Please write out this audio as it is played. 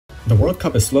The World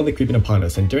Cup is slowly creeping upon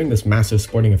us, and during this massive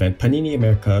sporting event, Panini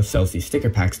America sells these sticker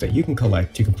packs that you can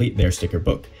collect to complete their sticker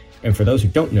book. And for those who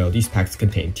don't know, these packs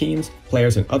contain teams,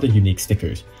 players, and other unique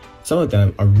stickers. Some of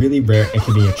them are really rare and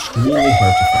can be extremely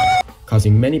hard to find,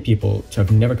 causing many people to have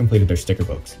never completed their sticker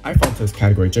books. I fall into this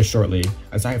category just shortly,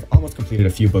 as I have almost completed a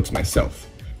few books myself.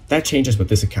 That changes with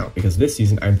this account, because this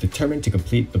season I am determined to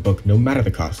complete the book no matter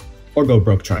the cost, or go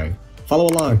broke trying. Follow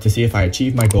along to see if I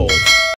achieve my goals.